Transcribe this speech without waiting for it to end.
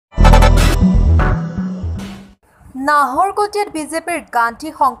নাহৰকটীয়াত বিজেপিৰ গান্ধী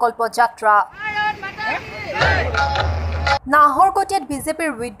সংকল্প যাত্ৰা। নাহৰকটীয়াত বিজেপিৰ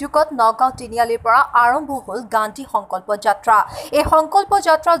উদ্যোগত নগাঁও তিনিআলিৰ পৰা আৰম্ভ হ'ল গান্ধী সংকল্প যাত্ৰা। এই সংকল্প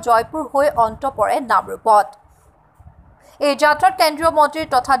যাত্ৰা জয়পুৰ হৈ অন্ত পৰে নামৰূপত। এই যাত্ৰাত কেন্দ্ৰীয় মন্ত্ৰী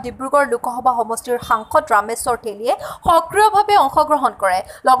তথা ডিব্ৰুগড় লোকসভা সমষ্টিৰ সাংসদ ৰামেশ্বৰ তেলীয়ে সক্ৰিয়ভাৱে অংশগ্ৰহণ কৰে।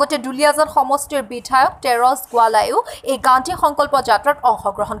 লগতে দুলিয়াজান সমষ্টিৰ বিধায়ক তেৰছ গোৱালাইও এই গান্ধী সংকল্প যাত্ৰাত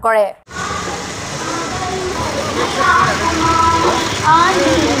অংশগ্ৰহণ কৰে।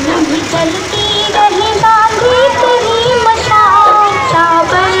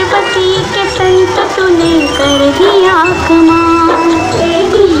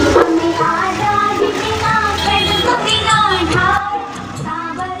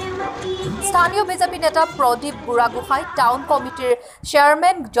 স্থানীয় বিজেপি নেতা প্ৰদীপ বুঢ়াগোহাঁই, টাউন কমিটিৰ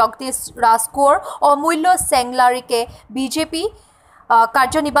চেয়াৰমেন জগদীশ ৰাজকোঁৱৰ, অমূল্য চেংলাৰীকে, বিজেপি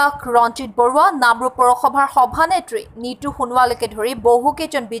কাৰ্যনিৰ্বাহক ৰঞ্জিত বৰুৱা, নামৰূপ পৌৰসভাৰ সভানেত্ৰী নীতু সোণোৱালকে ধৰি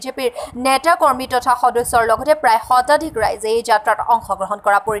বহুকেইজন বিজেপিৰ নেতা কৰ্মী তথা সদস্যৰ লগতে প্ৰায় শতাধিক ৰাইজে এই যাত্ৰাত অংশগ্ৰহণ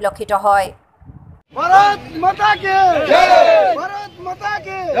কৰা পৰিলক্ষিত হয়। भारत माता की जय, भारत माता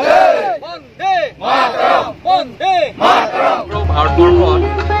की जय, वंदे मातरम, वंदे मातरम। ভাৰতবৰ্ষত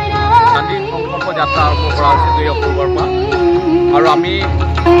গান্ধী সংকল্প যাত্ৰা আৰম্ভ কৰা হৈছে 2 অক্টোবৰৰ পৰা আৰু আমি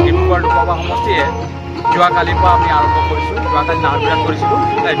ডিব্ৰুগড় লোকসভা সমষ্টিয়ে যোৱাকালিৰ পৰা আমি আৰম্ভ কৰিছোঁ। যোৱাকালি নাহৰকটীয়াত কৰিছিলোঁ,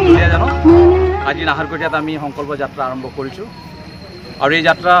 দুলীয়াজানত, আজি নাহৰকটীয়াত আমি সংকল্প যাত্ৰা আৰম্ভ কৰিছোঁ। আৰু এই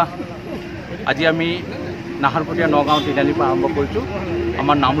যাত্ৰা আজি আমি নাহৰকটীয়া নগাঁও তিনিআলিৰ পৰা আৰম্ভ কৰিছোঁ।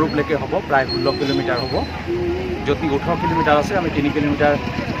 আমাৰ নামৰূপলৈকে হ'ব, প্ৰায় 16 কিলোমিটাৰ হ'ব। যদি 18 কিলোমিটাৰ আছে, আমি 3 কিলোমিটাৰ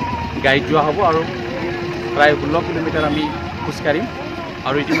গাড়ীত যোৱা হ'ব আৰু প্ৰায় 16 কিলোমিটাৰ আমি খোজকাঢ়িম।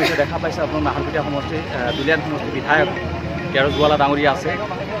 আৰু ইতিমধ্যে দেখা পাইছে আপোনাৰ নাহৰকটীয়া সমষ্টি দুলীয়াজান সমষ্টিৰ বিধায়ক তেৰছ গোৱালা ডাঙৰীয়া আছে,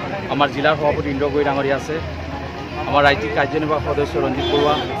 আমাৰ জিলাৰ সভাপতি ইন্দ্ৰ গগৈ ডাঙৰীয়া আছে, আমাৰ ৰাজ্যিক কাৰ্যনিৰ্বাহক সদস্য ৰঞ্জিত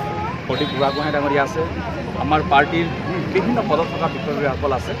বৰুৱা, প্ৰদীপ বুঢ়াগোহাঁই ডাঙৰীয়া আছে, আমাৰ পাৰ্টিৰ বিভিন্ন পদত থকা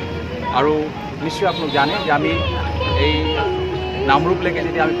বিষয়ববীয়াসকল আছে। আৰু নিশ্চয় আপোনালোক জানে যে আমি এই নামৰূপলৈকে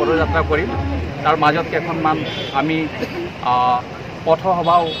যেতিয়া আমি পদযাত্ৰা কৰিম, তাৰ মাজত কেইখনমান আমি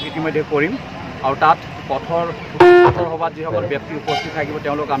পথসভাও ইতিমধ্যে কৰিম। আৰু তাত পথৰ সভাত যিসকল ব্যক্তি উপস্থিত থাকিব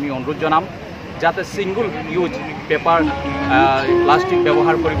তেওঁলোক আমি অনুৰোধ জনাম যাতে ছিংগুল ইউজ পেপাৰ প্লাষ্টিক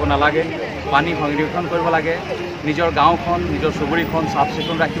ব্যৱহাৰ কৰিব নালাগে, পানী সংৰক্ষণ কৰিব লাগে, নিজৰ গাঁওখন নিজৰ চুবুৰীখন চাফ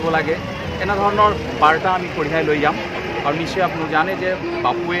চিকুণ ৰাখিব লাগে, এনেধৰণৰ বাৰ্তা আমি কঢ়িয়াই লৈ যাম। আৰু নিশ্চয় আপোনালোক জানে যে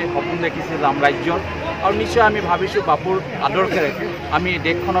বাপুৱে সপোন দেখিছিল ৰামৰাজ্যত, আৰু নিশ্চয় আমি ভাবিছোঁ বাপুৰ আদৰ্শেৰে আমি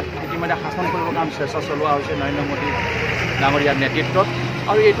দেশখনত ইতিমধ্যে শাসন কৰিবৰ কাৰণে চেষ্টা চলোৱা হৈছে নৰেন্দ্ৰ মোদী ডাঙৰীয়াৰ নেতৃত্বত।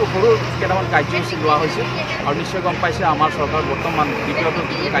 আৰু এইটো সৰু কেইটামান কাৰ্যসূচী লোৱা হৈছে। আৰু নিশ্চয় গম পাইছে আমাৰ চৰকাৰ বৰ্তমান দ্বিতীয়টো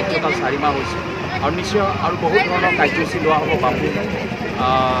যিটো কাৰ্যকাল 4 মাহ হৈছে, আৰু নিশ্চয় আৰু বহুত ধৰণৰ কাৰ্যসূচী লোৱা হ'ব বাপু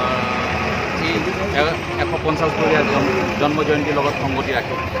এই 150বছৰীয়া জন্ম জয়ন্তীৰ লগত সংগতি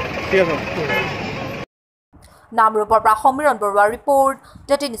ৰাখি। ঠিক আছে। নামৰূপৰ পৰা সমীৰণ বৰুৱাৰ ৰিপৰ্ট,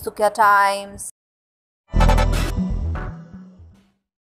 দ্য তিনিচুকীয়া টাইমছ।